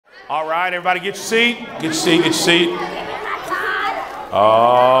All right, everybody get your seat. Get your seat, get your seat.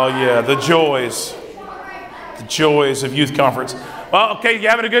 Oh, yeah, the joys of youth conference. Well, okay, you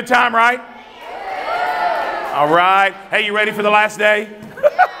having a good time, right? All right. Hey, you ready for the last day?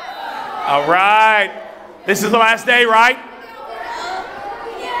 All right. This is the last day, right?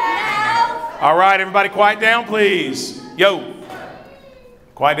 All right, everybody quiet down, please. Yo.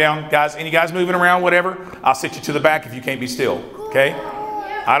 Quiet down, guys. Any guys moving around, whatever? I'll sit you to the back if you can't be still, okay?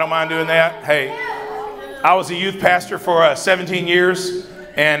 I don't mind doing that. Hey, I was a youth pastor for 17 years,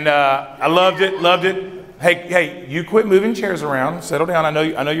 and I loved it. Hey, you quit moving chairs around. Settle down. I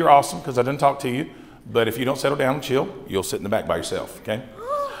know you're awesome because I didn't talk to you, but if you don't settle down and chill, you'll sit in the back by yourself, okay?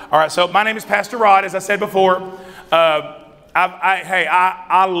 All right, so my name is Pastor Rod, as I said before.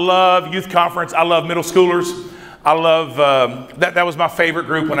 I love youth conference. I love middle schoolers. I love, that was my favorite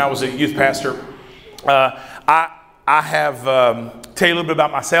group when I was a youth pastor. I have, tell you a little bit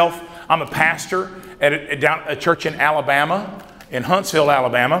about myself. I'm a pastor at a church in Alabama, in Huntsville,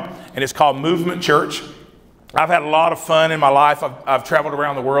 Alabama, and it's called Movement Church. I've had a lot of fun in my life. I've traveled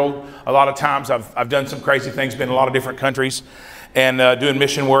around the world a lot of times. I've done some crazy things, been in a lot of different countries and doing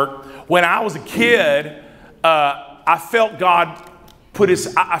mission work. When I was a kid, I felt God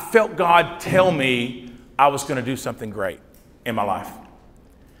tell me I was going to do something great in my life.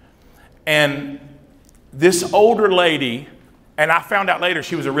 And this older lady, and I found out later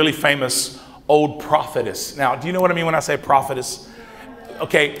she was a really famous old prophetess. Now, do you know what I mean when I say prophetess?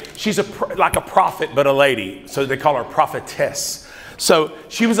 Okay, she's like a prophet, but a lady. So they call her prophetess. So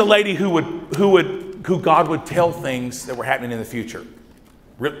she was a lady who God would tell things that were happening in the future.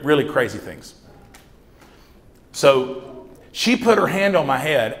 Really crazy things. So she put her hand on my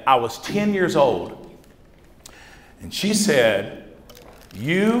head. I was 10 years old. And she said,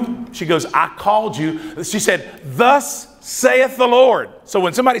 she goes, I called you. She said, thus saith the Lord. So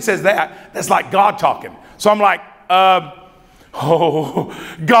when somebody says that, that's like God talking. So I'm like,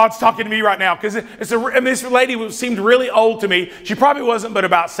 God's talking to me right now. Because this lady seemed really old to me. She probably wasn't but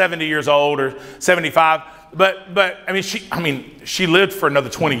about 70 years old or 75. But she lived for another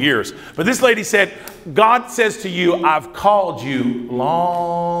 20 years. But this lady said, God says to you, I've called you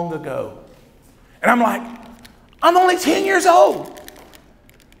long ago. And I'm like, I'm only 10 years old.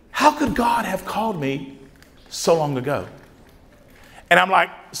 How could God have called me so long ago? And I'm like,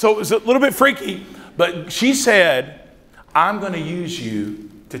 so it was a little bit freaky, but she said, I'm going to use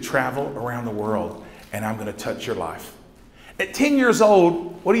you to travel around the world and I'm going to touch your life. At 10 years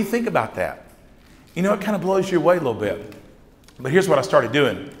old, what do you think about that? You know, it kind of blows you away a little bit. But here's what I started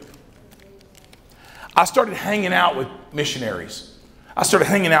doing. I started hanging out with missionaries. I started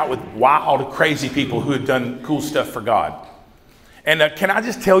hanging out with wild, crazy people who had done cool stuff for God. And can I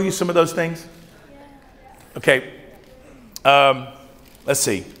just tell you some of those things? Okay. Let's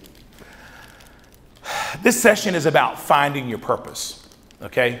see. This session is about finding your purpose.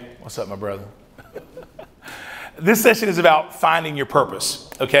 Okay? What's up, my brother? This session is about finding your purpose.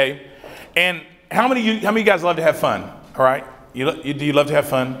 Okay? And how many of you guys love to have fun? All right? Do you love to have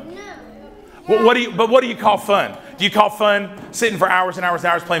fun? No. What do you call fun? Do you call fun sitting for hours and hours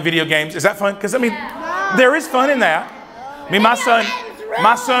and hours playing video games? Is that fun? Because there is fun in that. I mean, my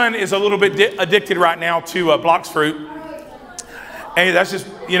son is a little bit addicted right now to Blox Fruit, and that's just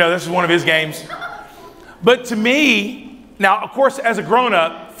one of his games. But to me, now of course, as a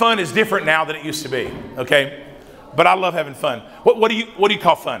grown-up, fun is different now than it used to be. Okay, but I love having fun. What do you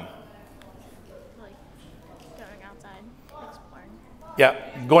call fun? Like going outside, exploring. Yeah,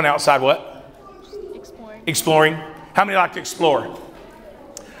 going outside. What? Exploring. How many like to explore?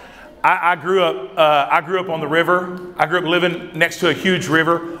 I grew up on the river. I grew up living next to a huge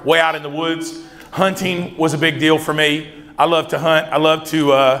river, way out in the woods. Hunting was a big deal for me. I love to hunt. I love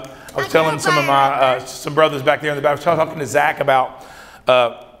to. I was telling some of my some brothers back there in the back. I was talking to Zach about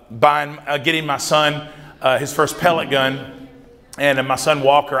getting my son his first pellet gun, and my son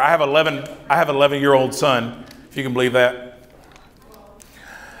Walker. I have an 11-year-old son, if you can believe that.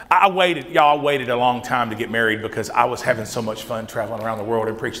 I waited a long time to get married because I was having so much fun traveling around the world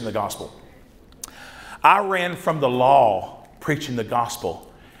and preaching the gospel. I ran from the law preaching the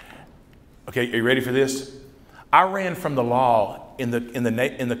gospel. Okay, are you ready for this? I ran from the law in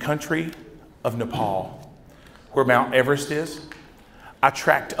the country of Nepal, where Mount Everest is. I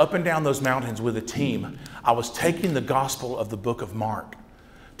tracked up and down those mountains with a team. I was taking the gospel of the book of Mark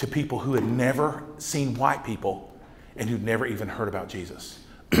to people who had never seen white people and who'd never even heard about Jesus.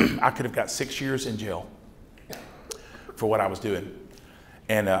 I could have got 6 years in jail for what I was doing.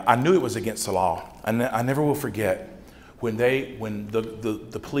 And I knew it was against the law. And I never will forget when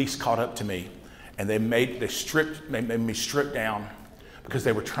the police caught up to me and they made me strip down, because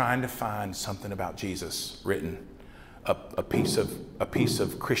they were trying to find something about Jesus written, a piece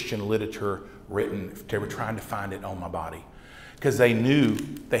of Christian literature written. They were trying to find it on my body because they knew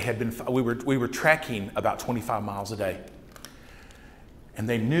they had been. We were trekking about 25 miles a day, and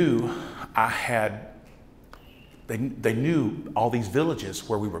they knew I had. They knew all these villages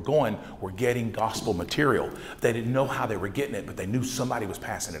where we were going were getting gospel material. They didn't know how they were getting it, but they knew somebody was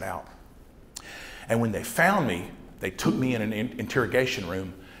passing it out. And when they found me, they took me in an interrogation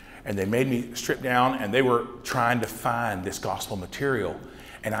room and they made me strip down, and they were trying to find this gospel material.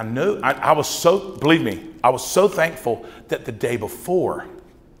 And I know, I was so, believe me, I was so thankful that the day before,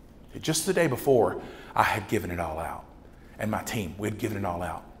 just the day before, I had given it all out. And my team, we had given it all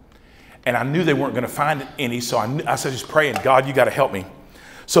out. And I knew they weren't going to find any, so I said, just praying, God, you got to help me.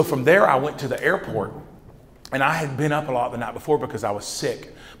 So from there, I went to the airport, and I had been up a lot the night before because I was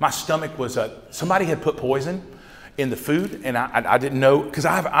sick. My stomach was, somebody had put poison in the food, and I didn't know, because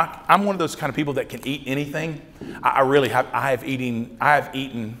I'm one of those kind of people that can eat anything. I really have. I have eaten, I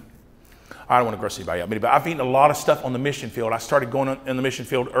don't want to gross anybody up, but I've eaten a lot of stuff on the mission field. I started going in the mission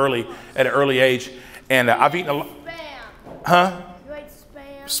field at an early age, and I've eaten a lot. Spam. Huh? You ate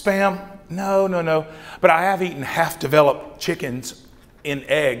spam? Spam? No. But I have eaten half-developed chickens in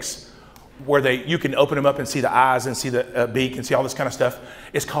eggs where you can open them up and see the eyes and see the beak and see all this kind of stuff.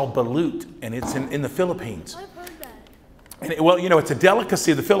 It's called balut, and it's in the Philippines. I've heard that. And well, you know, it's a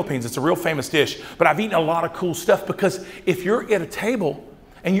delicacy of the Philippines. It's a real famous dish. But I've eaten a lot of cool stuff because if you're at a table,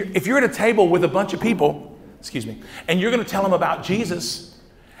 and if you're at a table with a bunch of people, excuse me, and you're going to tell them about Jesus,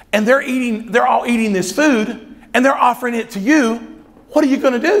 and they're all eating this food, and they're offering it to you, what are you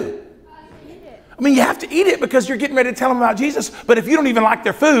going to do? I mean, you have to eat it because you're getting ready to tell them about Jesus. But if you don't even like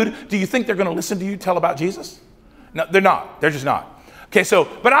their food, do you think they're going to listen to you tell about Jesus? No, they're not. They're just not. Okay,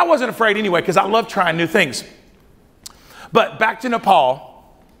 but I wasn't afraid anyway because I love trying new things. But back to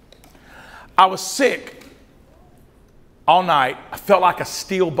Nepal, I was sick all night. I felt like a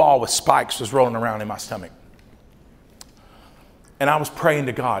steel ball with spikes was rolling around in my stomach. And I was praying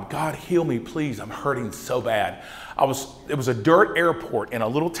to God, God, heal me, please. I'm hurting so bad. It was a dirt airport in a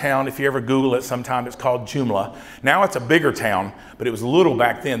little town. If you ever Google it sometime, it's called Jumla. Now it's a bigger town, but it was little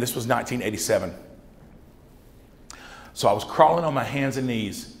back then. This was 1987. So I was crawling on my hands and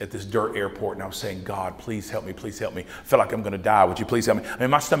knees at this dirt airport, and I was saying, God, please help me, please help me. I felt like I'm going to die. Would you please help me? I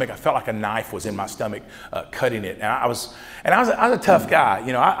mean, my stomach, I felt like a knife was in my stomach, cutting it. And I was a tough guy.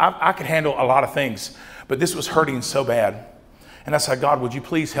 You know, I could handle a lot of things, but this was hurting so bad. And I said, God, would you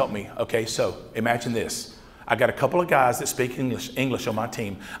please help me? Okay, so imagine this. I got a couple of guys that speak English on my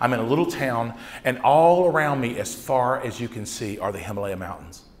team. I'm in a little town, and all around me, as far as you can see, are the Himalaya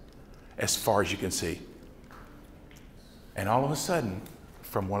Mountains. As far as you can see. And all of a sudden,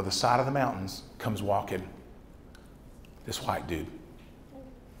 from one of the side of the mountains, comes walking this white dude.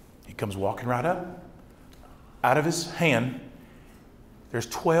 He comes walking right up. Out of his hand, there's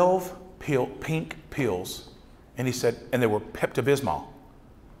 12 pink pills. And he said, and they were Pepto-Bismol.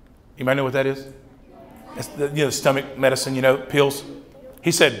 You might know what that is? It's the stomach medicine, pills.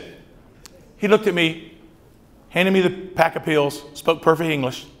 He said, he looked at me, handed me the pack of pills, spoke perfect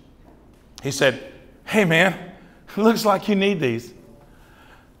English. He said, hey man, it looks like you need these.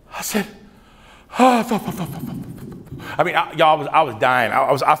 I said, I mean, y'all, I was dying.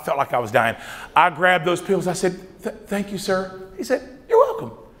 I felt like I was dying. I grabbed those pills. I said, thank you, sir. He said, you're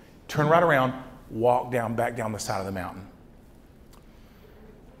welcome. Turned right around, walked back down the side of the mountain.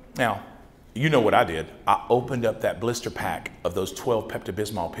 Now, you know what I did. I opened up that blister pack of those 12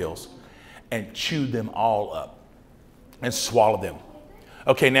 Pepto-Bismol pills and chewed them all up and swallowed them.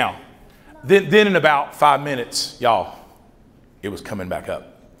 Okay, now, then in about 5 minutes, y'all, it was coming back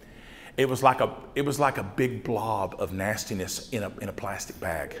up. It was like a big blob of nastiness in a plastic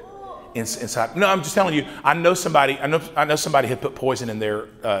bag inside. No, I'm just telling you. I know somebody had put poison in there,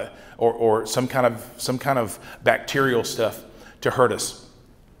 or some kind of bacterial stuff to hurt us.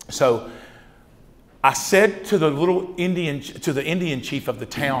 So I said to the Indian chief of the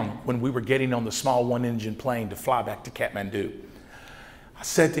town when we were getting on the small one-engine plane to fly back to Kathmandu, I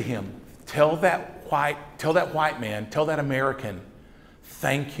said to him, tell that white man, tell that American,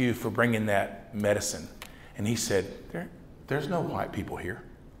 thank you for bringing that medicine. And he said, there's no white people here.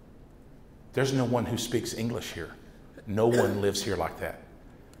 There's no one who speaks English here. No one lives here like that.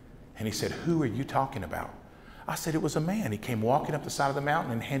 And he said, who are you talking about? I said, it was a man. He came walking up the side of the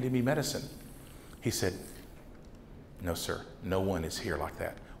mountain and handed me medicine. He said, no, sir, no one is here like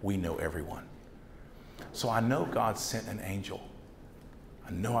that. We know everyone. So I know God sent an angel.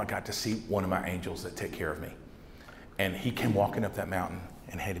 I know I got to see one of my angels that take care of me. And he came walking up that mountain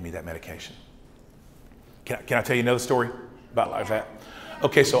and handed me that medication. Can I tell you another story? about like that.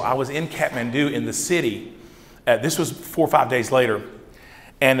 Okay, so I was in Kathmandu in the city. This was 4 or 5 days later.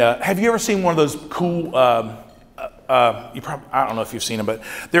 And have you ever seen one of those cool, you probably, I don't know if you've seen them, but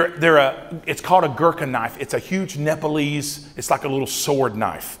it's called a Gurkha knife. It's a huge Nepalese, it's like a little sword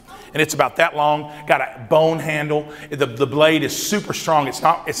knife. And it's about that long, got a bone handle. The blade is super strong. It's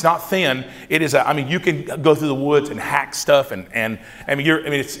not thin. It is I mean, you can go through the woods and hack stuff and I mean,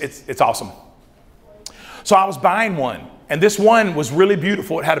 it's awesome. So I was buying one, and this one was really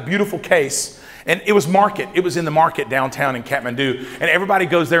beautiful. It had a beautiful case. And it was market. It was in the market downtown in Kathmandu. And everybody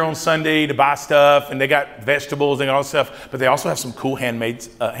goes there on Sunday to buy stuff. And they got vegetables and all that stuff. But they also have some cool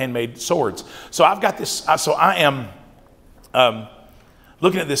handmade swords. So I've got this. So I am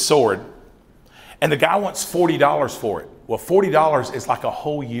looking at this sword. And the guy wants $40 for it. Well, $40 is like a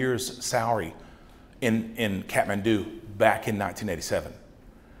whole year's salary in Kathmandu back in 1987.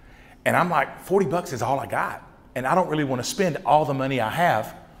 And I'm like, 40 bucks is all I got. And I don't really want to spend all the money I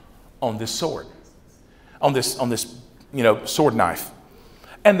have on this sword, on this, sword knife.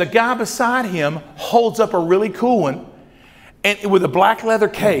 And the guy beside him holds up a really cool one and with a black leather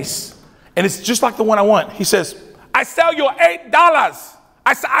case. And it's just like the one I want. He says, I sell you $8.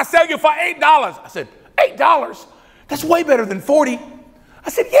 I sell you for $8. I said, $8? That's way better than 40. I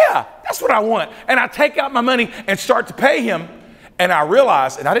said, yeah, that's what I want. And I take out my money and start to pay him. And I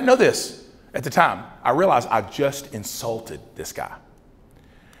realized, and I didn't know this at the time, I realized I just insulted this guy.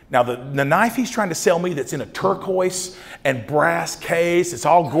 Now, the knife he's trying to sell me that's in a turquoise and brass case, it's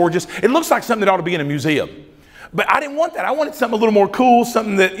all gorgeous. It looks like something that ought to be in a museum. But I didn't want that. I wanted something a little more cool,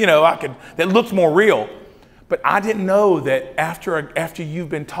 something that, that looked more real. But I didn't know that after you've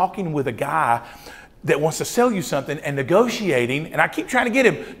been talking with a guy that wants to sell you something and negotiating, and I keep trying to get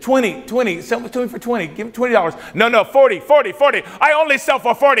him 20, sell it to him for 20, give him $20. No, 40. I only sell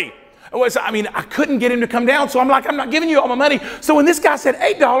for 40. I mean, I couldn't get him to come down, so I'm like, I'm not giving you all my money. So when this guy said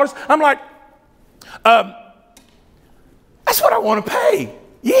 $8, I'm like, that's what I want to pay.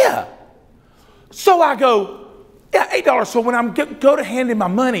 Yeah. So I go, yeah, $8. So when I go to hand him my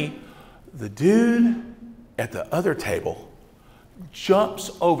money, the dude at the other table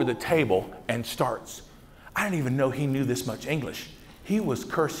jumps over the table and starts, I didn't even know he knew this much English. He was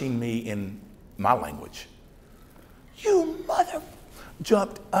cursing me in my language. You mother,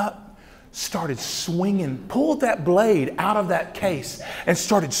 jumped up, started swinging, pulled that blade out of that case and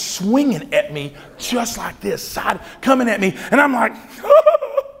started swinging at me just like this, coming at me. And I'm like,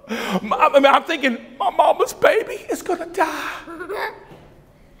 I'm thinking, my mama's baby is going to die.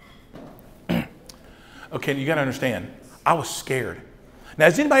 Okay, you got to understand, I was scared. Now,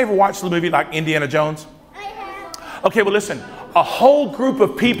 has anybody ever watched the movie like Indiana Jones? I have. Okay, well, listen. A whole group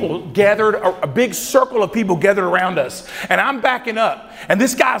of people gathered, a big circle of people gathered around us. And I'm backing up. And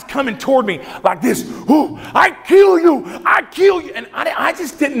this guy's coming toward me like this. Ooh, I kill you. And I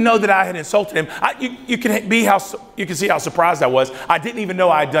just didn't know that I had insulted him. You can see how surprised I was. I didn't even know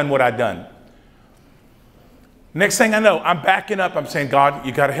I had done what I'd done. Next thing I know, I'm backing up. I'm saying, God,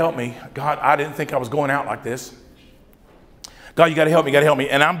 you got to help me. God, I didn't think I was going out like this. God, you got to help me. You got to help me.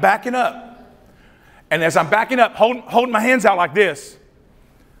 And I'm backing up. And as I'm backing up, holding my hands out like this,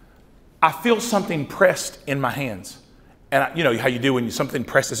 I feel something pressed in my hands. And you know how you do when something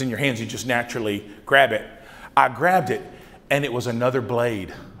presses in your hands, you just naturally grab it. I grabbed it, and it was another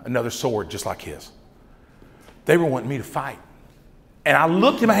blade, another sword just like his. They were wanting me to fight. And I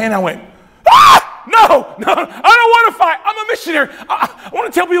looked in my hand, and I went, no, I don't want to fight. I'm a missionary. I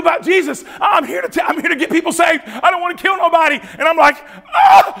want to tell people about Jesus. I'm here to get people saved. I don't want to kill nobody. And I'm like,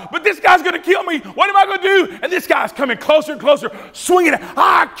 but this guy's going to kill me. What am I going to do? And this guy's coming closer and closer, swinging it.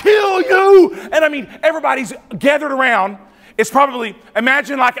 I kill you. And I mean, everybody's gathered around. It's probably,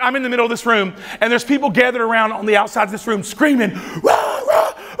 imagine like I'm in the middle of this room, and there's people gathered around on the outside of this room screaming, rah,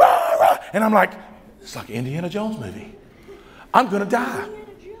 rah, rah, rah. And I'm like, it's like an Indiana Jones movie. I'm going to die.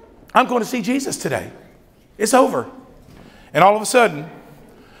 I'm going to see Jesus today. It's over. And all of a sudden,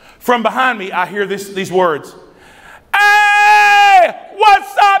 from behind me, I hear these words. Hey,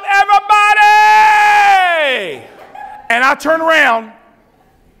 what's up, everybody? And I turn around,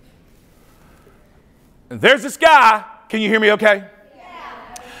 and there's this guy. Can you hear me okay?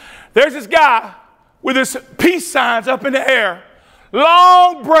 Yeah. There's this guy with his peace signs up in the air,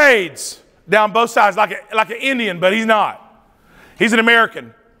 long braids down both sides, like an Indian, but he's not. He's an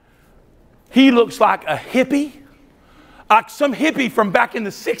American. He looks like a hippie, like some hippie from back in the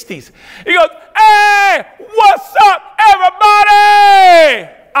 60s. He goes, hey, what's up, everybody?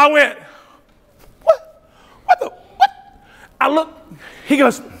 I went, what? I look, he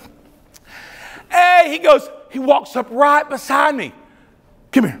goes, hey, he walks up right beside me.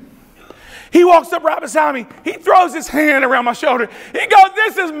 Come here. He walks up right beside me. He throws his hand around my shoulder. He goes,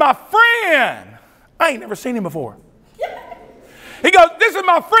 this is my friend. I ain't never seen him before. He goes, this is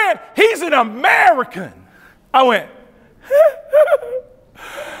my friend. He's an American. I went,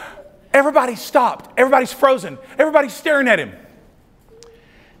 everybody stopped. Everybody's frozen. Everybody's staring at him.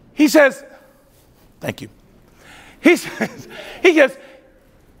 He says, thank you. He says,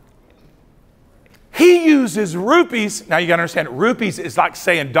 he uses rupees. Now you got to understand, rupees is like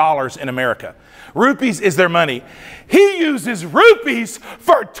saying dollars in America. Rupees is their money. He uses rupees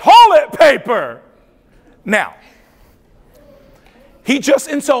for toilet paper. Now, he just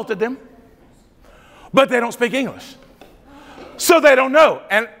insulted them, but they don't speak English. So they don't know.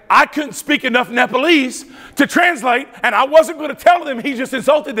 And I couldn't speak enough Nepalese to translate, and I wasn't going to tell them he just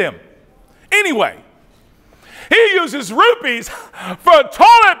insulted them. Anyway, he uses rupees for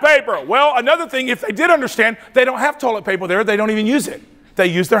toilet paper. Well, another thing, if they did understand, they don't have toilet paper there. They don't even use it. They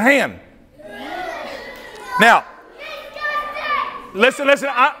use their hand. Now, listen,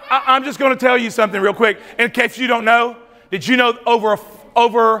 I'm just going to tell you something real quick. In case you don't know, did you know over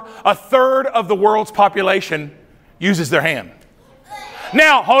a third of the world's population uses their hand?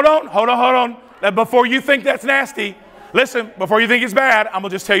 Now, hold on. Before you think that's nasty, listen, before you think it's bad, I'm going to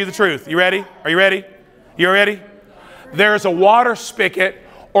just tell you the truth. You ready? Are you ready? You ready? There's a water spigot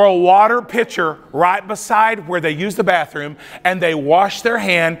or a water pitcher right beside where they use the bathroom, and they wash their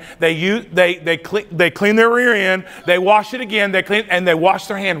hand. They clean their rear end. They wash it again. They clean, and they wash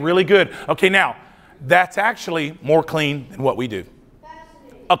their hand really good. Okay, now that's actually more clean than what we do,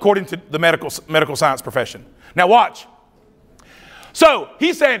 according to the medical science profession. Now watch. So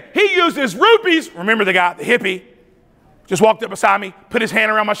he's saying he uses rupees. Remember the guy, the hippie, just walked up beside me, put his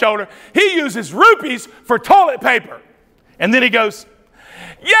hand around my shoulder. He uses rupees for toilet paper. And then he goes,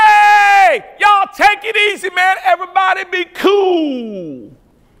 yay! Y'all take it easy, man. Everybody be cool.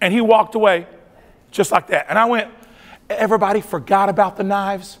 And he walked away just like that. And I went, everybody forgot about the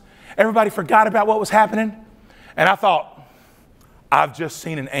knives. Everybody forgot about what was happening. And I thought, I've just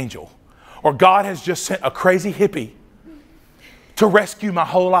seen an angel. Or God has just sent a crazy hippie to rescue my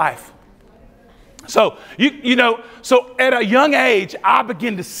whole life. So, so at a young age, I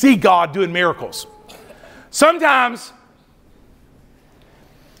began to see God doing miracles. Sometimes,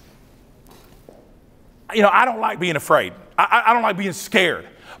 I don't like being afraid. I don't like being scared.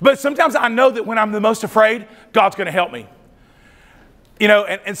 But sometimes I know that when I'm the most afraid, God's going to help me.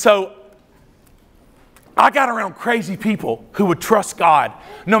 And so I got around crazy people who would trust God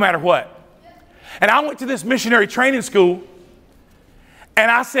no matter what. And I went to this missionary training school, and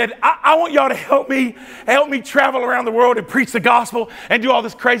I said, I want y'all to help me travel around the world and preach the gospel and do all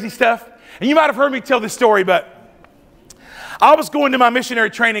this crazy stuff. And you might have heard me tell this story, but I was going to my missionary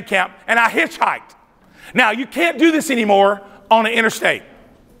training camp, and I hitchhiked. Now, you can't do this anymore on an interstate.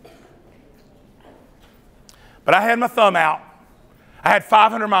 But I had my thumb out. I had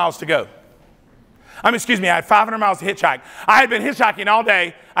 500 miles to go. I had 500 miles to hitchhike. I had been hitchhiking all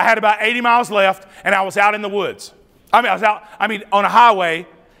day. I had about 80 miles left, and I was out in the woods. I was out on a highway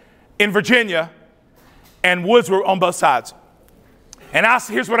in Virginia, and woods were on both sides. And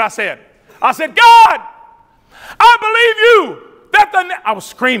here's what I said. I said, God, I believe you. I was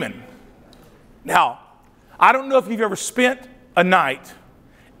screaming. Now, I don't know if you've ever spent a night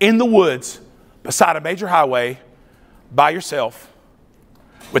in the woods beside a major highway by yourself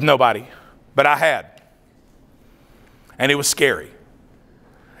with nobody, but I had. And it was scary.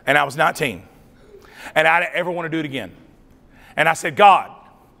 And I was 19. And I didn't ever want to do it again. And I said, God,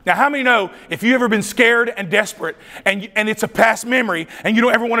 now how many know if you've ever been scared and desperate and it's a past memory and you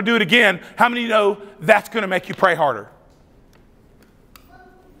don't ever want to do it again, how many know that's going to make you pray harder?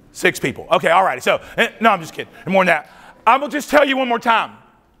 6 people. Okay, all right. So, no, I'm just kidding. More than that. I will just tell you one more time.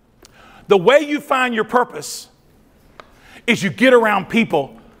 The way you find your purpose is you get around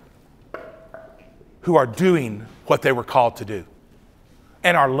people who are doing what they were called to do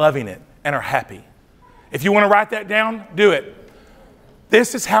and are loving it and are happy. If you want to write that down, do it.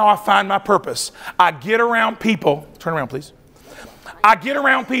 This is how I find my purpose. I get around people. Turn around, please. I get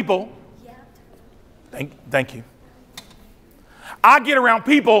around people. Thank you. I get around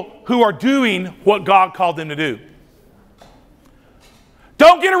people who are doing what God called them to do.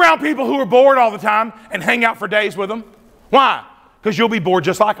 Don't get around people who are bored all the time and hang out for days with them. Why? Because you'll be bored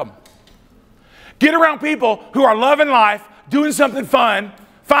just like them. Get around people who are loving life, doing something fun.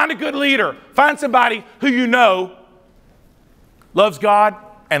 Find a good leader. Find somebody who you know loves God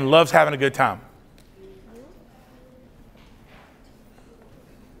and loves having a good time.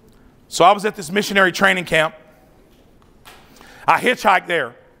 So I was at this missionary training camp. I hitchhiked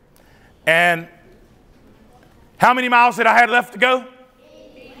there. And how many miles did I have left to go?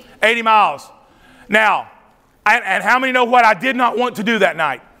 80 miles. Now, and how many know what I did not want to do that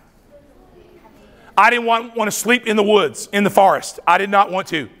night? I didn't want to sleep in the woods, in the forest. I did not want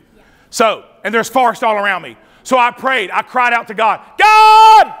to. So, and there's forest all around me. So I prayed. I cried out to God.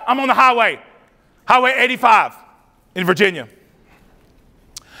 God! I'm on the highway. Highway 85 in Virginia.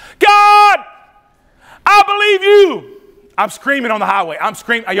 God! I believe you. I'm screaming on the highway. I'm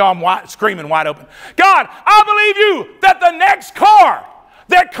screaming. Y'all, I'm screaming wide open. God, I believe you that the next car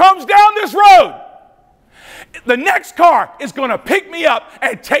that comes down this road, the next car is going to pick me up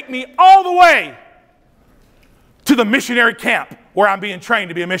and take me all the way to the missionary camp where I'm being trained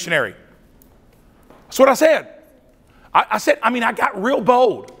to be a missionary. That's what I said. I got real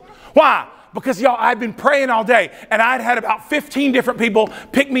bold. Why? Because, y'all, I'd been praying all day, and I'd had about 15 different people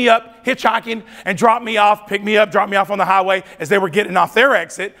pick me up, hitchhiking, and drop me off, pick me up, drop me off on the highway as they were getting off their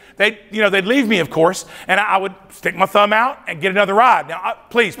exit. They'd leave me, of course, and I would stick my thumb out and get another ride. Now,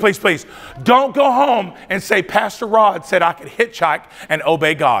 please, please, please, don't go home and say, Pastor Rod said I could hitchhike and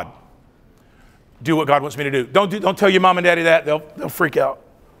obey God. Do what God wants me to do. Don't tell your mom and daddy that. They'll freak out.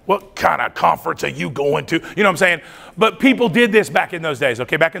 What kind of conference are you going to? You know what I'm saying? But people did this back in those days,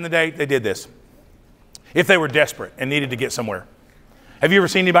 okay? Back in the day, they did this. If they were desperate and needed to get somewhere. Have you ever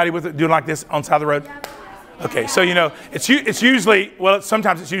seen anybody doing like this on the side of the road? Okay, so you know, it's usually, well,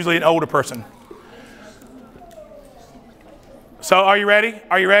 sometimes it's usually an older person. So are you ready?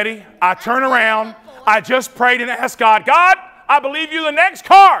 Are you ready? I turn around. I just prayed and asked God, God, I believe you the next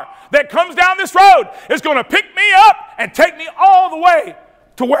car that comes down this road is going to pick me up and take me all the way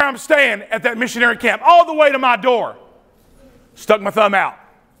to where I'm staying at that missionary camp, all the way to my door. Stuck my thumb out.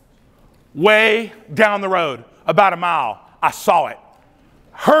 Way down the road, about a mile, I saw it.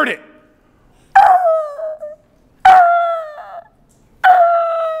 Heard it.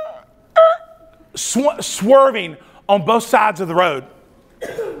 Swerving on both sides of the road.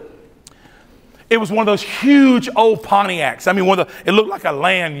 It was one of those huge old Pontiacs. I mean, it looked like a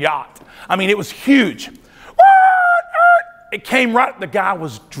land yacht. I mean, it was huge. It came right, the guy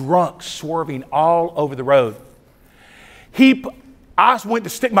was drunk, swerving all over the road. I went to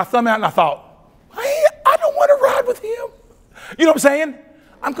stick my thumb out and I thought, I don't want to ride with him. You know what I'm saying?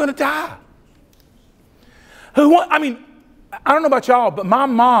 I'm going to die. I don't know about y'all, but my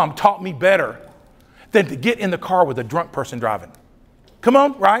mom taught me better than to get in the car with a drunk person driving. Come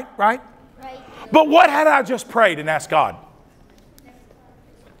on, right? But what had I just prayed and asked God?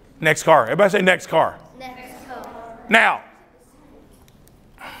 Next car. Everybody say next car. Next car. Now,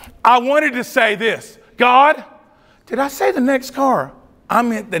 I wanted to say this. God, did I say the next car? I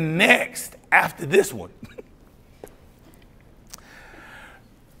meant the next after this one.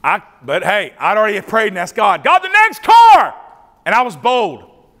 But hey, I'd already prayed and asked God, God, the next car! And I was bold.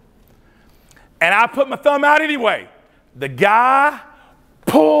 And I put my thumb out anyway. The guy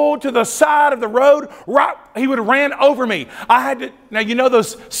pulled to the side of the road. Right, he would have ran over me. I had to, now you know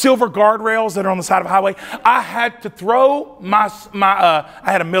those silver guardrails that are on the side of the highway? I had to throw I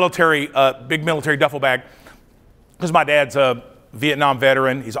had a big military duffel bag because my dad's a Vietnam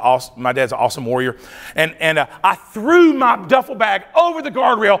veteran. He's awesome. My dad's an awesome warrior. And I threw my duffel bag over the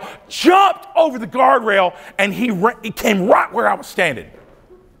guardrail, jumped over the guardrail, and he came right where I was standing.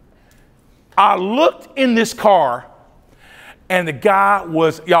 I looked in this car, and the guy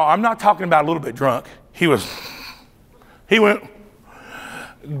was, y'all, I'm not talking about a little bit drunk. He went,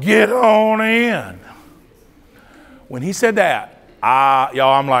 get on in. When he said that,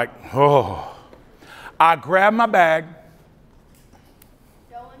 y'all, I'm like, oh. I grabbed my bag.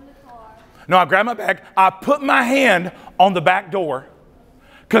 No, I grabbed my bag. I put my hand on the back door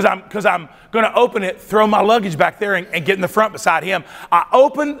because I'm going to open it, throw my luggage back there, and get in the front beside him. I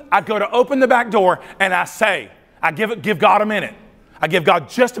go to open the back door, and I give God a minute. I give God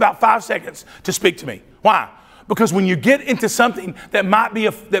just about 5 seconds to speak to me. Why? Because when you get into something that might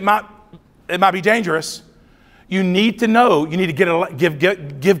be dangerous, you need to know. You need to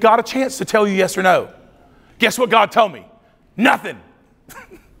give God a chance to tell you yes or no. Guess what God told me? Nothing.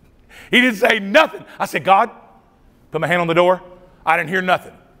 He didn't say nothing. I said, God, put my hand on the door. I didn't hear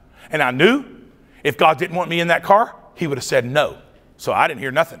nothing. And I knew if God didn't want me in that car, he would have said no. So I didn't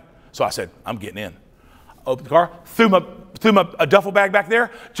hear nothing. So I said, I'm getting in. Opened the car, threw my duffel bag back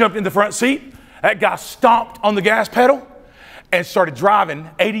there, jumped in the front seat. That guy stomped on the gas pedal and started driving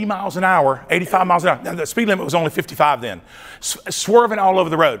 80 miles an hour, 85 miles an hour. Now, the speed limit was only 55 then. Swerving all over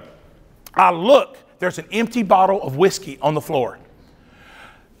the road. I look, there's an empty bottle of whiskey on the floor.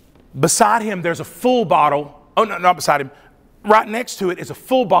 Beside him, there's a full bottle. Oh, no, not beside him. Right next to it is a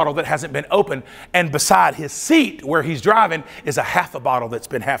full bottle that hasn't been opened. And beside his seat where he's driving is a half a bottle that's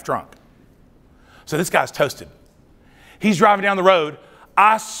been half drunk. So this guy's toasted. He's driving down the road.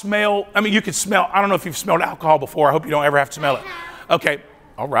 I smell, I mean, you could smell, I don't know if you've smelled alcohol before. I hope you don't ever have to smell it. Okay,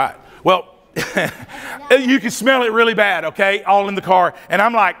 all right. Well, you can smell it really bad, okay, all in the car. And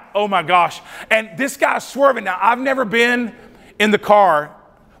I'm like, oh my gosh. And this guy's swerving. Now, I've never been in the car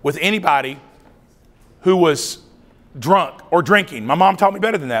with anybody who was drunk or drinking. My mom taught me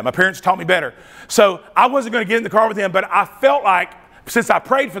better than that. My parents taught me better. So I wasn't going to get in the car with him, but I felt like since I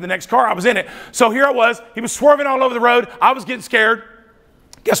prayed for the next car, I was in it. So here I was. He was swerving all over the road. I was getting scared.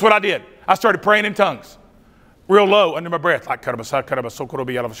 Guess what I did? I started praying in tongues. Real low under my breath, like,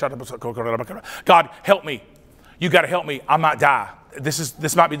 God, help me. You got to help me. I might die.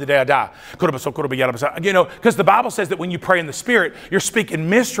 This might be the day I die. You know, because the Bible says that when you pray in the Spirit, you're speaking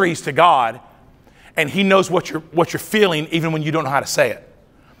mysteries to God, and He knows what you're feeling, even when you don't know how to say it.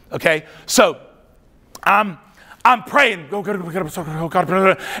 Okay, so I'm praying,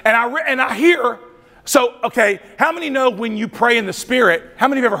 and I hear. So, okay, how many know when you pray in the Spirit, how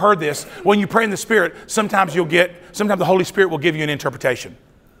many have ever heard this? When you pray in the Spirit, sometimes the Holy Spirit will give you an interpretation.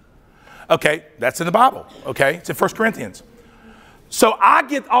 Okay, that's in the Bible, okay? It's in 1 Corinthians. So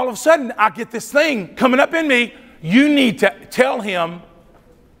all of a sudden, I get this thing coming up in me. You need to tell him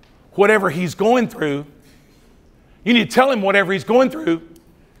whatever he's going through. You need to tell him whatever he's going through,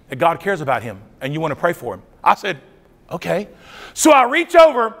 that God cares about him, and you want to pray for him. I said, okay. So I reach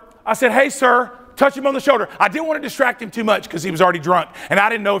over, I said, hey, sir, touch him on the shoulder. I didn't want to distract him too much because he was already drunk, and I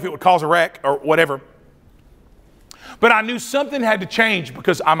didn't know if it would cause a wreck or whatever. But I knew something had to change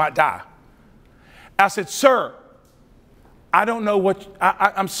because I might die. I said, sir, I don't know what,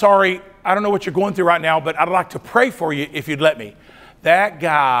 I'm sorry, I don't know what you're going through right now, but I'd like to pray for you if you'd let me. That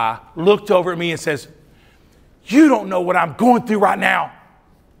guy looked over at me and says, you don't know what I'm going through right now.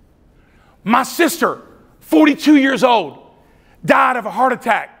 My sister, 42 years old, died of a heart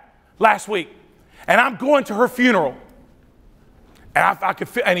attack last week. And I'm going to her funeral. And I could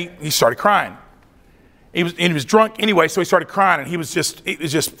feel, and he started crying. He was drunk anyway, so he started crying, and it was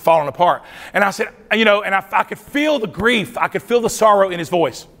just falling apart. And I said, you know, and I could feel the grief. I could feel the sorrow in his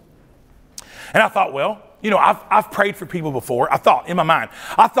voice. And I thought, well, you know, I've prayed for people before. I thought in my mind,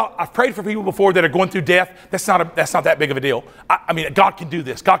 I've prayed for people before that are going through death. That's not that big of a deal. I mean, God can do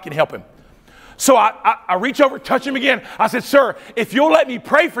this. God can help him. So I reach over, touch him again. I said, sir, if you'll let me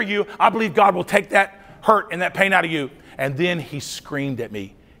pray for you, I believe God will take that hurt and that pain out of you. And then he screamed at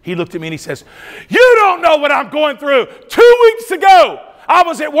me. He looked at me and he says, you don't know what I'm going through. 2 weeks ago, I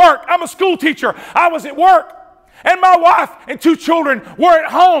was at work. I'm a school teacher. I was at work. And my wife and 2 children were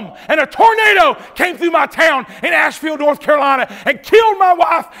at home. And a tornado came through my town in Asheville, North Carolina, and killed my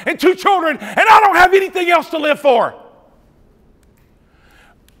wife and 2 children. And I don't have anything else to live for.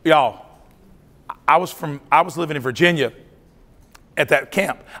 Y'all, I was living in Virginia at that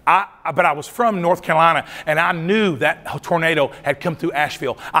camp. But I was from North Carolina, and I knew that tornado had come through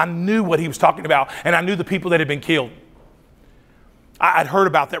Asheville. I knew what he was talking about, and I knew the people that had been killed. I'd heard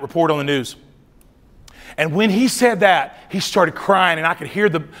about that report on the news. And when he said that, he started crying, and I could hear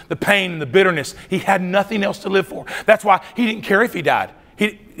the pain and the bitterness. He had nothing else to live for. That's why he didn't care if he died.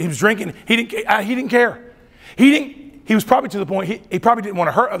 He was drinking. He didn't care. He was probably to the point, he probably didn't want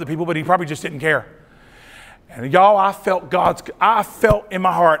to hurt other people, but he probably just didn't care. And y'all, I felt in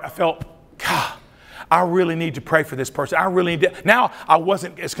my heart, God, I really need to pray for this person. I really need to. Now, I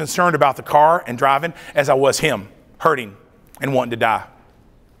wasn't as concerned about the car and driving as I was him hurting and wanting to die.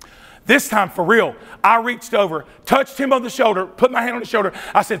 This time, for real, I reached over, touched him on the shoulder, put my hand on his shoulder.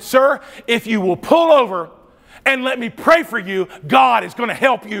 I said, sir, if you will pull over and let me pray for you, God is going to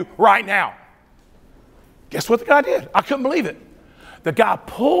help you right now. Guess what the guy did? I couldn't believe it. The guy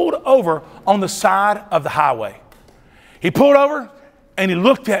pulled over on the side of the highway. He pulled over and he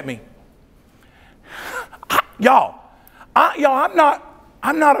looked at me. I'm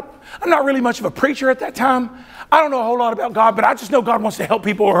not really much of a preacher at that time. I don't know a whole lot about God, but I just know God wants to help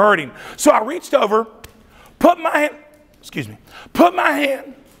people who are hurting. So I reached over, put my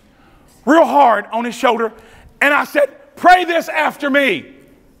hand real hard on his shoulder, and I said, pray this after me.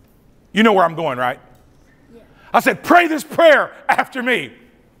 You know where I'm going, right? Yeah. I said, pray this prayer after me.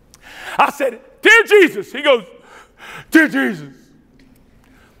 I said, dear Jesus. He goes, dear Jesus,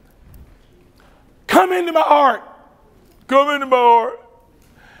 come into my heart. Come into my heart.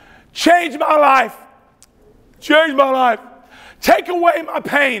 Change my life. Change my life. Take away my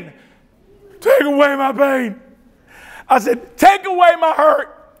pain. Take away my pain. I said, take away my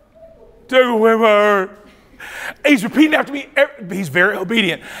hurt. Take away my hurt. He's repeating after me. He's very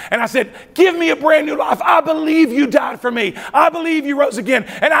obedient. And I said, give me a brand new life. I believe you died for me. I believe you rose again.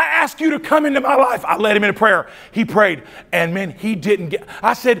 And I ask you to come into my life. I led him in a prayer. He prayed. And man, he didn't get,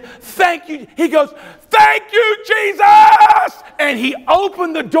 I said, thank you. He goes, thank you, Jesus. And he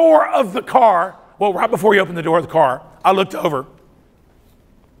opened the door of the car. Well, right before he opened the door of the car, I looked over.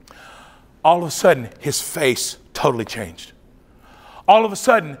 All of a sudden, his face totally changed. All of a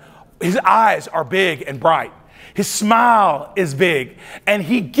sudden, his eyes are big and bright. His smile is big. And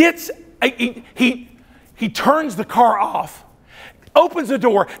he turns the car off, opens the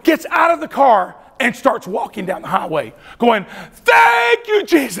door, gets out of the car, and starts walking down the highway, going, thank you,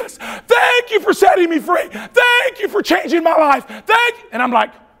 Jesus. Thank you for setting me free. Thank you for changing my life. And I'm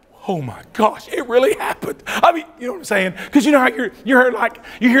like, oh my gosh, it really happened. I mean, you know what I'm saying? Because you know how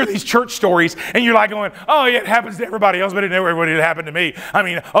you hear these church stories and you're like going, oh yeah, it happens to everybody else, but it never would have happened to me. I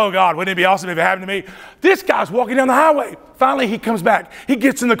mean, oh God, wouldn't it be awesome if it happened to me? This guy's walking down the highway. Finally, he comes back. He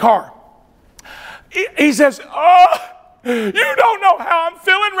gets in the car. He says, oh, you don't know how I'm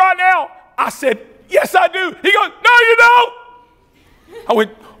feeling right now. I said, yes, I do. He goes, no, you don't. I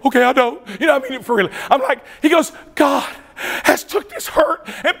went, okay, I don't. You know, I mean, for real. I'm like, he goes, God has took this hurt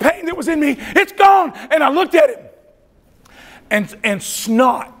and pain that was in me. It's gone. And I looked at him. And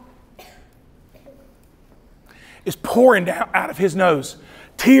snot is pouring down out of his nose.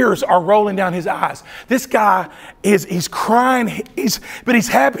 Tears are rolling down his eyes. This guy he's crying, but he's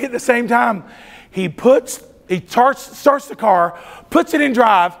happy at the same time. He starts the car, puts it in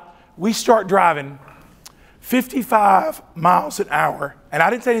drive. We start driving 55 miles an hour. And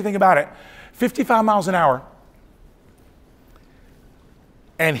I didn't say anything about it. 55 miles an hour.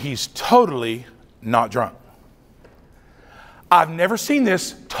 And he's totally not drunk. I've never seen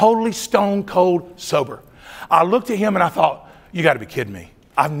this totally stone cold sober. I looked at him and I thought, you got to be kidding me.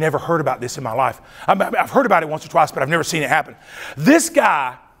 I've never heard about this in my life. I've heard about it once or twice, but I've never seen it happen. This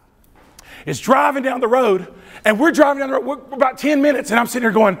guy is driving down the road, and we're driving down the road. We're about 10 minutes, and I'm sitting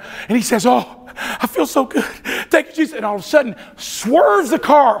there going, and he says, oh, I feel so good. Thank you, Jesus. And all of a sudden, swerves the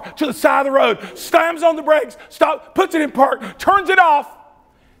car to the side of the road, slams on the brakes, puts it in park, turns it off,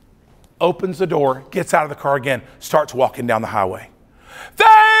 opens the door, gets out of the car again, starts walking down the highway.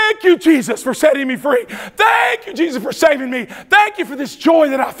 Thank you, Jesus, for setting me free. Thank you, Jesus, for saving me. Thank you for this joy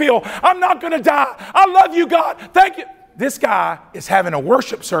that I feel. I'm not going to die. I love you, God. Thank you. This guy is having a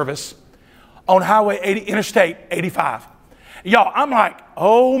worship service on Interstate 85. Y'all, I'm like,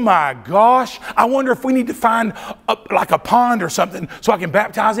 oh my gosh. I wonder if we need to find like a pond or something so I can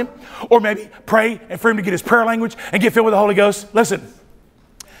baptize him, or maybe pray and for him to get his prayer language and get filled with the Holy Ghost. Listen.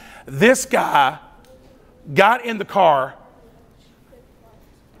 This guy got in the car,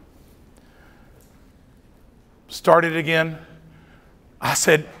 started again.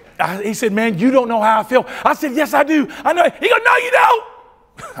 He said, man, you don't know how I feel. I said, yes, I do. I know. He goes, no, you don't.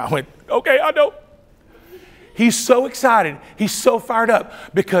 I went, okay, I know. He's so excited. He's so fired up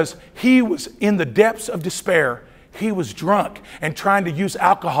because he was in the depths of despair. He was drunk and trying to use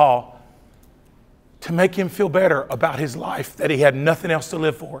alcohol to make him feel better about his life, that he had nothing else to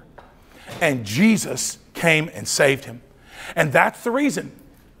live for. And Jesus came and saved him. And that's the reason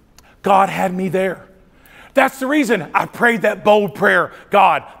God had me there. That's the reason I prayed that bold prayer.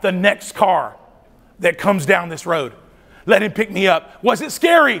 God, the next car that comes down this road, let him pick me up. Was it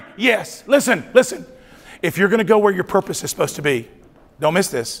scary? Yes. Listen. If you're going to go where your purpose is supposed to be, don't miss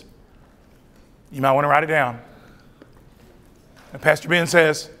this. You might want to write it down. And Pastor Ben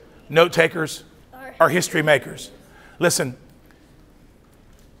says, note takers are history makers. Listen.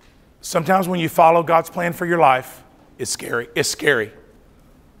 Sometimes when you follow God's plan for your life, it's scary. It's scary.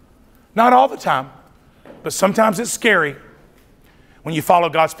 Not all the time, but sometimes it's scary when you follow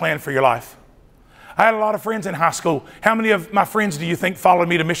God's plan for your life. I had a lot of friends in high school. How many of my friends do you think followed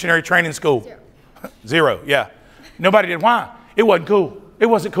me to missionary training school? Zero, yeah. Nobody did. Why? It wasn't cool. It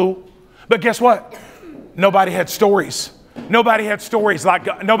wasn't cool. But guess what? Nobody had stories. Nobody had stories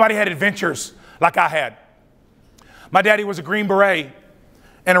like, nobody had adventures like I had. My daddy was a Green Beret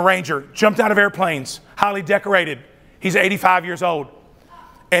and a Ranger, jumped out of airplanes, highly decorated. He's 85 years old.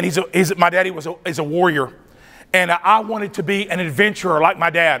 And my daddy is a warrior. And I wanted to be an adventurer like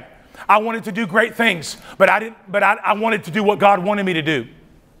my dad. I wanted to do great things, but I wanted to do what God wanted me to do.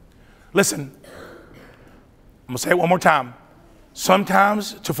 Listen, I'm going to say it one more time.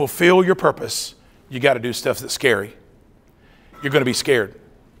 Sometimes to fulfill your purpose, you got to do stuff that's scary. You're going to be scared.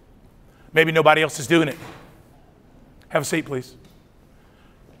 Maybe nobody else is doing it. Have a seat, please.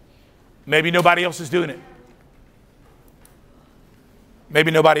 Maybe nobody else is doing it. Maybe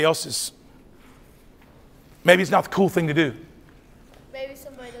nobody else is. Maybe it's not the cool thing to do. Maybe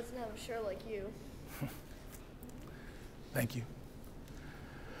somebody doesn't have a shirt like you. Thank you.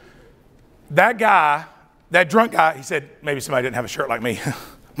 That guy, that drunk guy, he said, maybe somebody didn't have a shirt like me.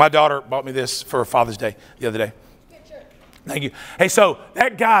 My daughter bought me this for Father's Day the other day. Thank you. Hey, so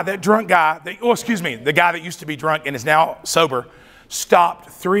that guy, that drunk guy, the guy that used to be drunk and is now sober,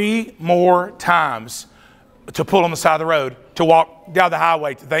 stopped 3 more times to pull on the side of the road, to walk down the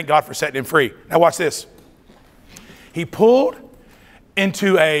highway to thank God for setting him free. Now watch this. He pulled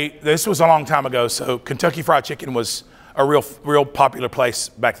into this was a long time ago, so Kentucky Fried Chicken was a real popular place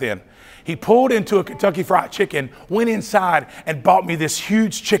back then. He pulled into a Kentucky Fried Chicken, went inside and bought me this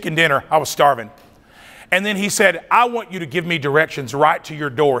huge chicken dinner. I was starving. And then he said, I want you to give me directions right to your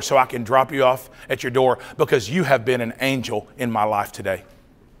door so I can drop you off at your door because you have been an angel in my life today.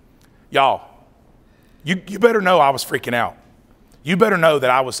 Y'all, you better know I was freaking out. You better know that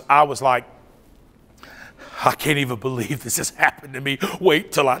I was like, I can't even believe this has happened to me.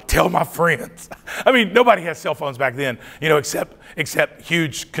 Wait till I tell my friends. I mean, nobody had cell phones back then, except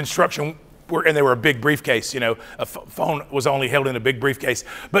huge construction, and they were a big briefcase. A phone was only held in a big briefcase.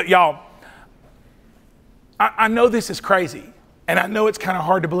 But y'all, I know this is crazy, and I know it's kind of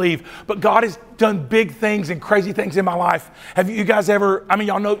hard to believe, but God has done big things and crazy things in my life. Have you guys ever,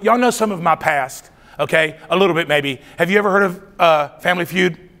 y'all know some of my past, okay? A little bit maybe. Have you ever heard of Family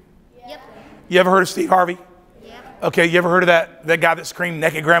Feud? Yep. You ever heard of Steve Harvey? Yep. Okay, you ever heard of that guy that screamed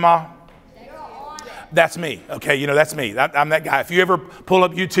naked grandma? That's me, okay? That's me. I'm that guy. If you ever pull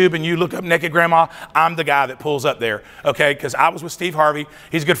up YouTube and you look up naked grandma, I'm the guy that pulls up there, okay? Because I was with Steve Harvey.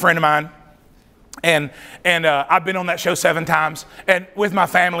 He's a good friend of mine. And I've been on that show 7 times and with my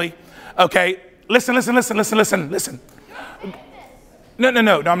family. Okay, listen.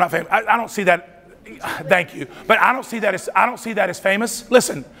 No, I'm not famous. I don't see that. Thank you. But I don't see that as famous.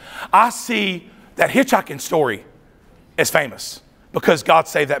 Listen, I see that hitchhiking story as famous because God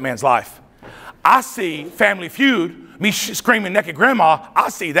saved that man's life. I see Family Feud, me screaming naked grandma. I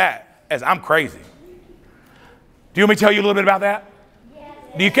see that as I'm crazy. Do you want me to tell you a little bit about that?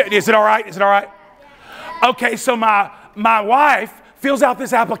 Is it all right? Is it all right? Okay, so my wife fills out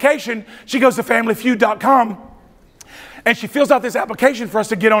this application. She goes to familyfeud.com and she fills out this application for us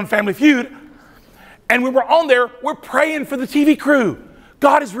to get on Family Feud. And when we're on there, we're praying for the TV crew.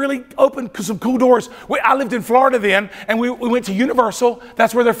 God has really opened some cool doors. I lived in Florida then, and we went to Universal.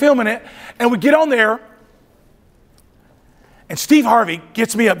 That's where they're filming it. And we get on there, and Steve Harvey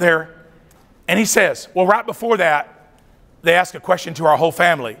gets me up there, and he says, well, right before that, they ask a question to our whole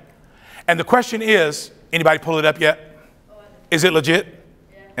family. And the question is, anybody pull it up yet? Is it legit?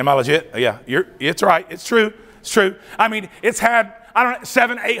 Yeah. Am I legit? Yeah, it's right. It's true. It's true. I mean, it's had,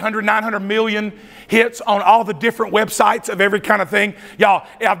 700, 800, 900 million hits on all the different websites of every kind of thing. Y'all,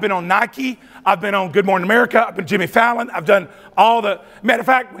 I've been on Nike. I've been on Good Morning America. I've been Jimmy Fallon. I've done all the, matter of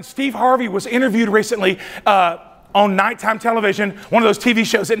fact, when Steve Harvey was interviewed recently on nighttime television, one of those TV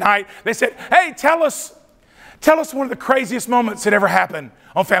shows at night, they said, hey, tell us one of the craziest moments that ever happened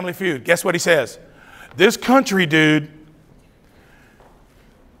on Family Feud. Guess what he says? This country dude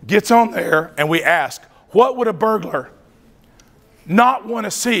gets on there and we ask, what would a burglar not want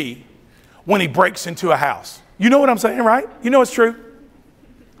to see when he breaks into a house? You know what I'm saying, right? You know it's true.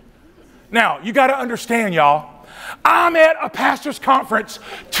 Now, you got to understand, y'all. I'm at a pastor's conference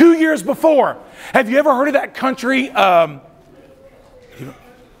 2 years before. Have you ever heard of that country? I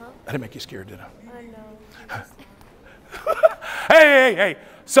didn't make you scared, did I? Hey.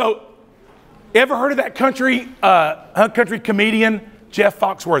 So, ever heard of that country comedian, Jeff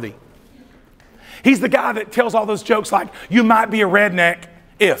Foxworthy? He's the guy that tells all those jokes like, you might be a redneck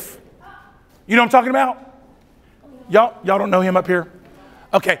if. You know what I'm talking about? Y'all don't know him up here?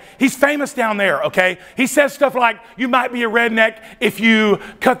 Okay, he's famous down there, okay? He says stuff like, you might be a redneck if you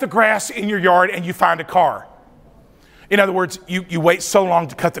cut the grass in your yard and you find a car. In other words, you wait so long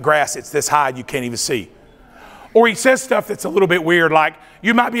to cut the grass, it's this high you can't even see. Or he says stuff that's a little bit weird, like,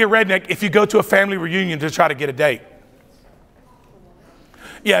 you might be a redneck if you go to a family reunion to try to get a date.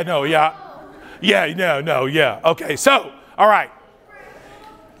 Yeah. Okay, so, all right.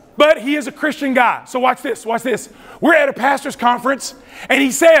 But he is a Christian guy. So watch this. We're at a pastor's conference, and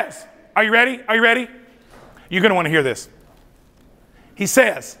he says, are you ready? You're going to want to hear this. He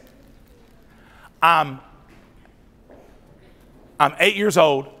says, I'm 8 years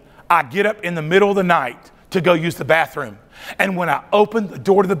old. I get up in the middle of the night to go use the bathroom. And when I open the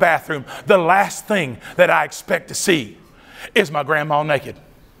door to the bathroom, the last thing that I expect to see is my grandma naked.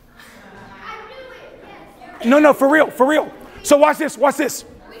 No, for real. So watch this. You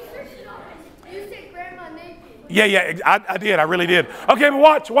said grandma naked. Yeah, I did. I really did. Okay,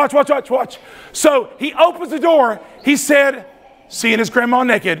 but watch. So he opens the door. He said, seeing his grandma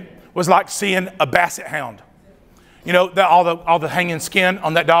naked was like seeing a basset hound. You know, all the hanging skin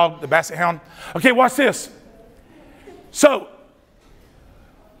on that dog, the basset hound. Okay, watch this. So,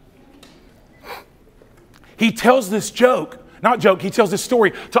 he tells this joke, not joke, he tells this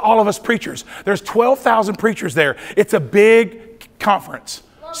story to all of us preachers. There's 12,000 preachers there. It's a big conference.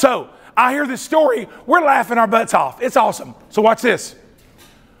 So, I hear this story, we're laughing our butts off. It's awesome. So watch this.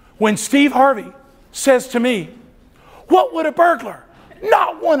 When Steve Harvey says to me, what would a burglar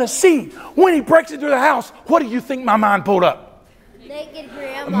not want to see when he breaks into the house? What do you think my mind pulled up? Naked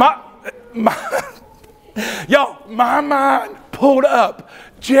grandma. Y'all, my mind pulled up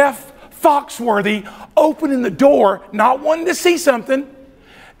Jeff Foxworthy opening the door, not wanting to see something,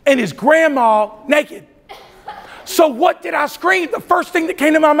 and his grandma naked. So what did I scream? The first thing that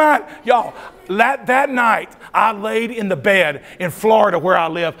came to my mind, y'all, that night I laid in the bed in Florida where I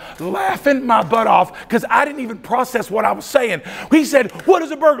live, laughing my butt off because I didn't even process what I was saying. He said, what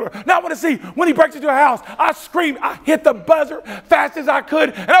does a burglar not want to see when he breaks into a house? I screamed, I hit the buzzer fast as I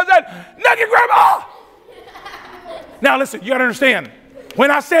could, and I said, naked grandma! Now listen, you got to understand,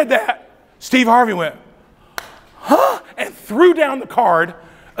 when I said that, Steve Harvey went, huh? And threw down the card.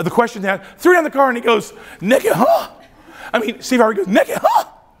 The question down, threw down the car, and he goes, naked, huh? I mean, Steve Harvey goes, naked, huh?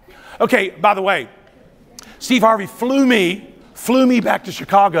 Okay, by the way, Steve Harvey flew me back to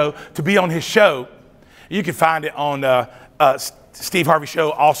Chicago to be on his show. You can find it on Steve Harvey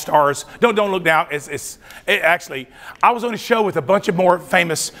Show, All Stars. Don't look down. Actually, I was on a show with a bunch of more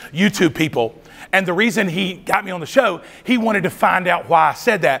famous YouTube people. And the reason he got me on the show, he wanted to find out why I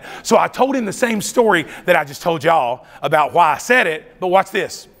said that. So I told him the same story that I just told y'all about why I said it. But watch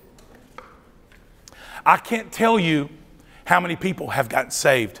this. I can't tell you how many people have gotten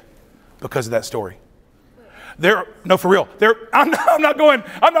saved because of that story. No, for real. I'm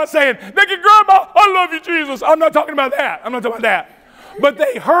not saying, naked grandma, I love you, Jesus. I'm not talking about that. I'm not talking about that. But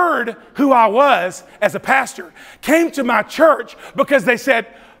they heard who I was as a pastor, came to my church because they said,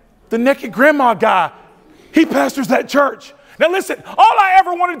 the naked grandma guy, he pastors that church. Now listen, all I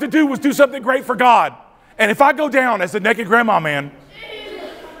ever wanted to do was do something great for God. And if I go down as the naked grandma man,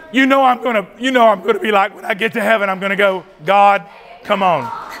 you know I'm gonna be like, when I get to heaven, I'm gonna go, God, come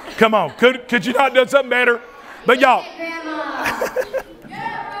on. Come on. Could you not do something better? But y'all.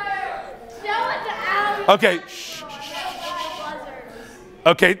 Okay.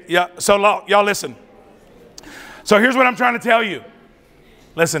 Okay, yeah. So y'all listen. So here's what I'm trying to tell you.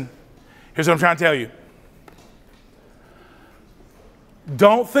 Listen. Here's what I'm trying to tell you.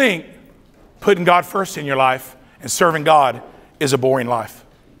 Don't think putting God first in your life and serving God is a boring life.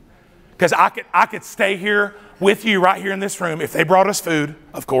 Because I could stay here with you right here in this room if they brought us food,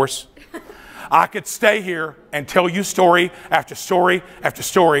 of course. I could stay here and tell you story after story after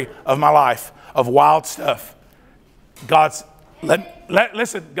story of my life, of wild stuff. God's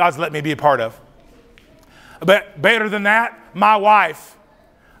let me be a part of. But better than that, my wife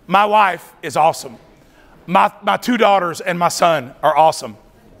is awesome. My two daughters and my son are awesome.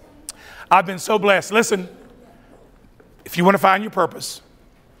 I've been so blessed. Listen, if you want to find your purpose,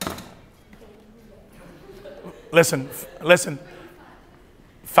 listen,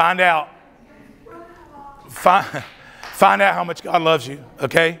 find out how much God loves you,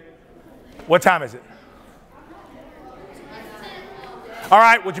 okay? What time is it? All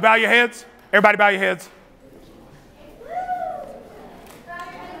right, would you bow your heads? Everybody bow your heads.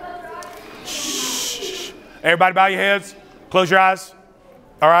 Shh. Everybody bow your heads. Close your eyes.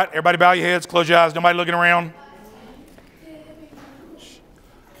 All right, everybody bow your heads. Close your eyes. Nobody looking around.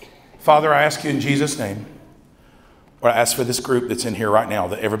 Father, I ask you in Jesus' name, or I ask for this group that's in here right now,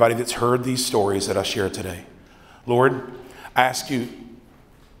 that everybody that's heard these stories that I share today, Lord, I ask you,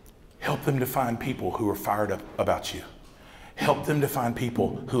 help them to find people who are fired up about you. Help them to find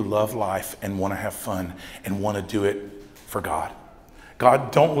people who love life and want to have fun and want to do it for God.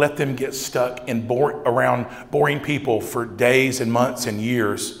 God, don't let them get stuck around boring people for days and months and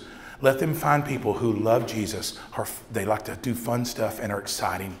years. Let them find people who love Jesus. They like to do fun stuff and are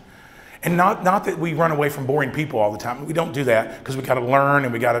exciting. And not that we run away from boring people all the time. We don't do that because we got to learn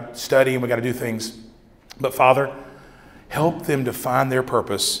and we got to study and we got to do things. But Father, help them to find their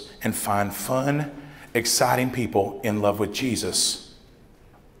purpose and find fun, exciting people in love with Jesus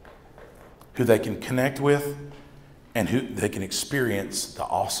who they can connect with and who they can experience the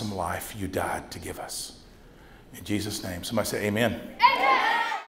awesome life you died to give us. In Jesus' name, somebody say amen. Amen.